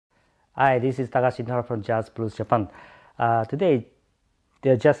Hi, this is Takashi Nara from Jazz Blues Japan. Today,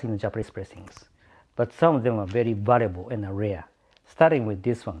 they're just in Japanese pressings, but some of them are very valuable and rare. Starting with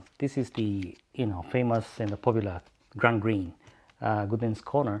this one, this is the famous and popular Grand Green, Gooden's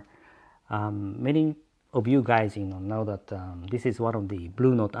Corner. Many of you guys know that this is one of the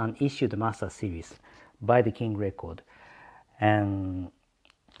Blue Note unissued master series by the King Record, and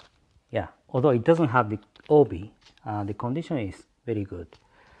yeah, although it doesn't have the obi, the condition is very good.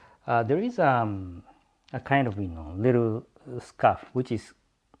 There is a kind of little scuff which is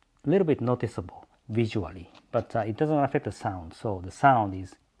a little bit noticeable visually, but it doesn't affect the sound. So the sound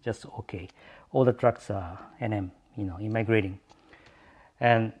is just okay. All the tracks are NM, in my grading,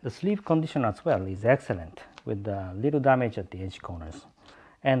 and the sleeve condition as well is excellent with little damage at the edge corners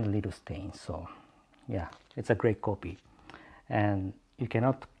and little stains. So yeah, it's a great copy, and you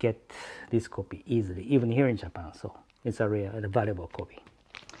cannot get this copy easily, even here in Japan. So it's a rare and valuable copy.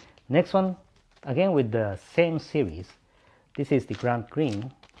 Next one, again with the same series, this is the Grand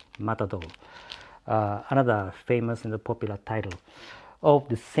Green Matador, another famous and popular title of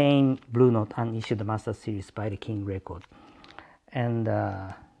the same Blue Note unissued master series by the King Record. And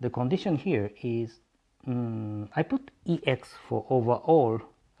the condition here is, I put EX for overall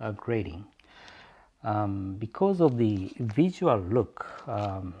grading because of the visual look,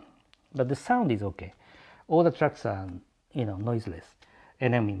 but the sound is okay. All the tracks are noiseless.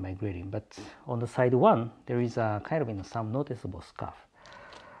 And I'm in my grading, but on the side one there is a kind of some noticeable scuff,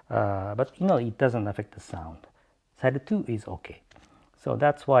 but it doesn't affect the sound. Side two is okay, so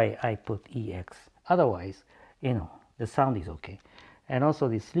that's why I put EX. Otherwise, the sound is okay, and also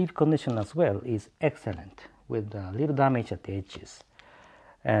the sleeve condition as well is excellent with little damage at the edges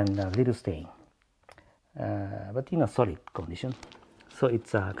and little stain, but solid condition. So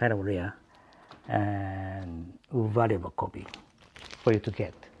it's a kind of rare and valuable copy for you to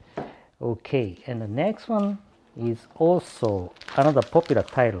get. Okay, and the next one is also another popular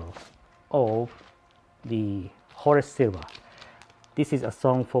title of the Horace Silver. This is a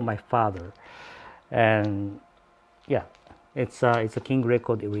song for my father, and yeah, it's a King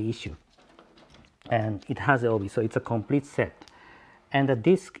Record reissue, and it has the obi, so it's a complete set, and the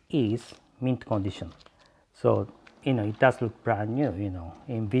disc is mint condition. So it does look brand new,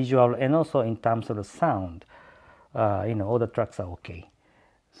 in visual and also in terms of the sound. All the tracks are okay,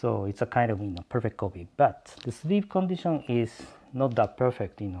 so it's a kind of perfect copy. But the sleeve condition is not that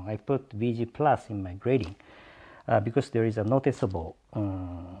perfect. I put VG plus in my grading because there is a noticeable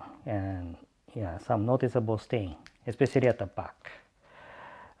and some noticeable stain, especially at the back.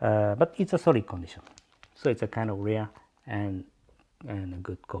 But it's a solid condition, so it's a kind of rare and a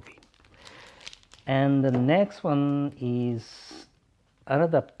good copy. And the next one is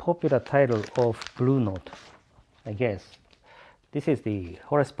another popular title of Blue Note, I guess. This is the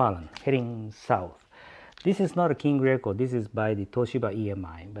Horace Parlan, Heading South. This is not a King Record. This is by the Toshiba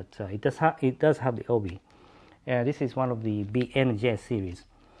EMI, but it does have the obi. This is one of the BNJ series,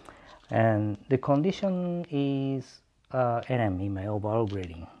 and the condition is NM in my overall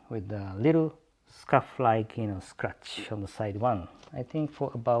grading with a little scuff-like scratch on the side one. I think for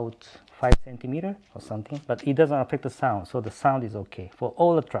about 5 centimeters or something, but it doesn't affect the sound, so the sound is okay for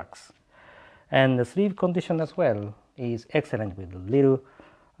all the tracks. And the sleeve condition as well is excellent with a little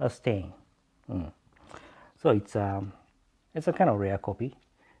stain. So it's a kind of rare copy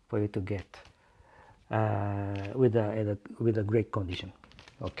for you to get with a great condition.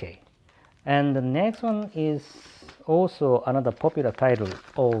 Okay, and the next one is also another popular title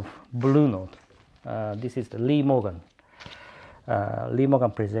of Blue Note. This is the Lee Morgan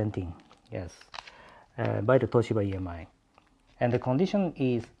presenting, yes, by the Toshiba EMI, and the condition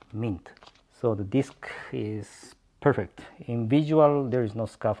is mint. So the disc is perfect. In visual, there is no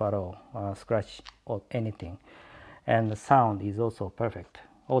scuff at all, scratch or anything. And the sound is also perfect.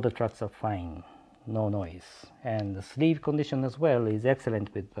 All the tracks are fine, no noise. And the sleeve condition as well is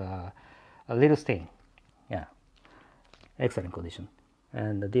excellent with a little stain. Yeah, excellent condition.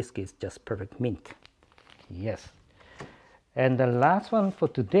 And the disc is just perfect mint. Yes. And the last one for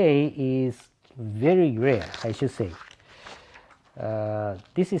today is very rare, I should say.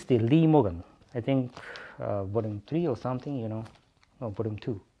 This is the Lee Morgan. I think volume 3 or something, no, volume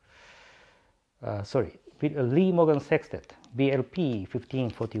 2. Sorry, Lee Morgan Sextet, BLP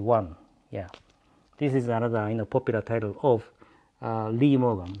 1541. Yeah, this is another popular title of Lee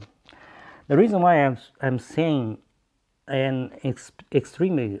Morgan. The reason why I'm saying and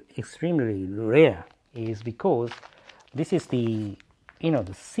extremely rare is because this is the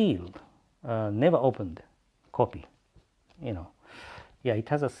the sealed, never opened copy. Yeah, it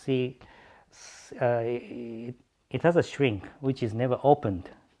has a it has a shrink which is never opened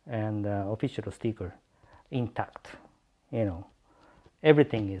and official sticker intact. You know,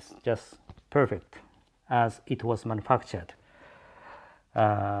 everything is just perfect as it was manufactured.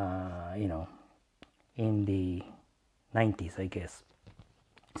 You know, in the 90s, I guess.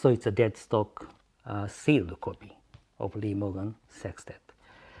 So it's a dead stock sealed copy of Lee Morgan Sextet.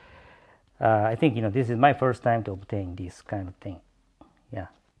 I think, you know, this is my first time to obtain this kind of thing. Yeah,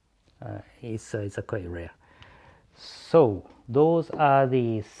 it's a quite rare. So those are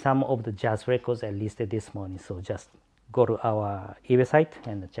the some of the jazz records I listed this morning. So just go to our eBay site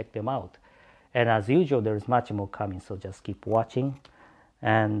and check them out. And as usual, there is much more coming. So just keep watching.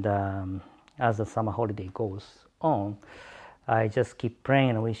 And as the summer holiday goes on, I just keep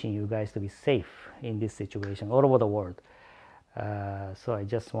praying and wishing you guys to be safe in this situation all over the world. So I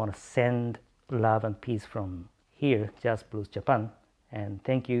just want to send love and peace from here, Jazz Blues Japan. And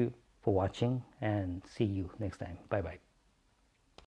thank you for watching, and see you next time. Bye bye.